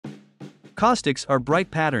Caustics are bright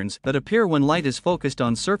patterns that appear when light is focused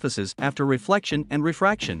on surfaces after reflection and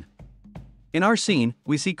refraction. In our scene,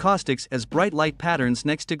 we see caustics as bright light patterns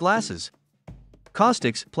next to glasses.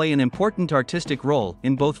 Caustics play an important artistic role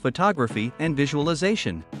in both photography and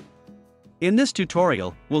visualization. In this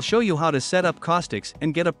tutorial, we'll show you how to set up caustics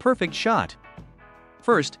and get a perfect shot.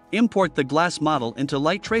 First, import the glass model into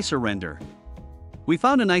lighttracerrender. We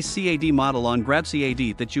found a nice CAD model on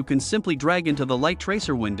GrabCAD that you can simply drag into the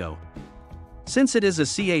lighttracer window. Since it is a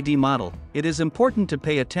CAD model, it is important to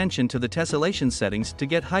pay attention to the tessellation settings to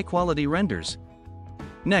get high-quality renders.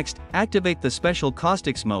 Next, activate the special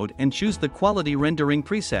Caustics mode and choose the quality rendering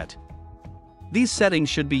preset. These settings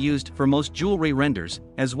should be used for most jewelry renders,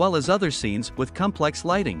 as well as other scenes with complex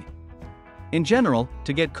lighting. In general,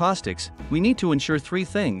 to get caustics, we need to ensure three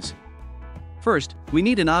things. First, we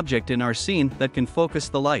need an object in our scene that can focus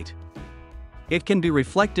the light. It can be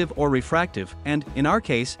reflective or refractive, and, in our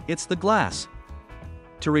case, it's the glass.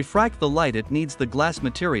 To refract the light, it needs the glass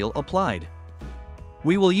material applied.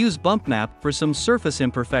 We will use bump map for some surface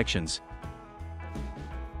imperfections.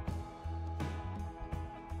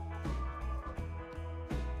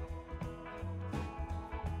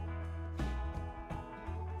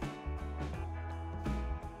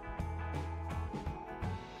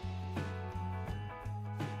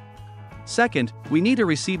 Second, we need a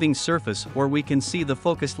receiving surface where we can see the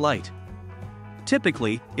focused light.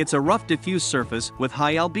 Typically, it's a rough diffuse surface with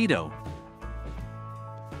high albedo.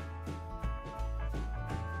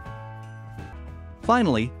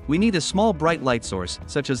 Finally, we need a small bright light source,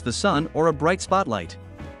 such as the sun or a bright spotlight.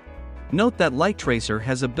 Note that lighttracer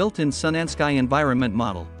has a built-in sun and sky environment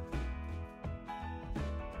model.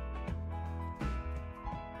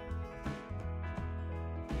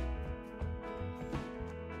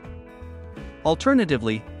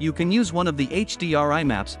 Alternatively, you can use one of the HDRI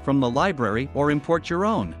maps from the library or import your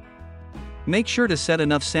own. Make sure to set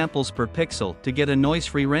enough samples per pixel to get a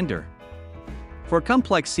noise-free render. For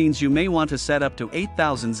complex scenes, you may want to set up to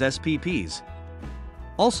 8000 SPPs.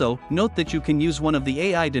 Also, note that you can use one of the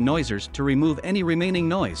AI denoisers to remove any remaining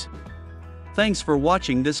noise. Thanks for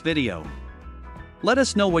watching this video. Let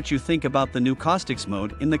us know what you think about the new Caustics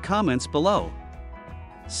mode in the comments below.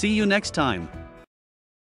 See you next time.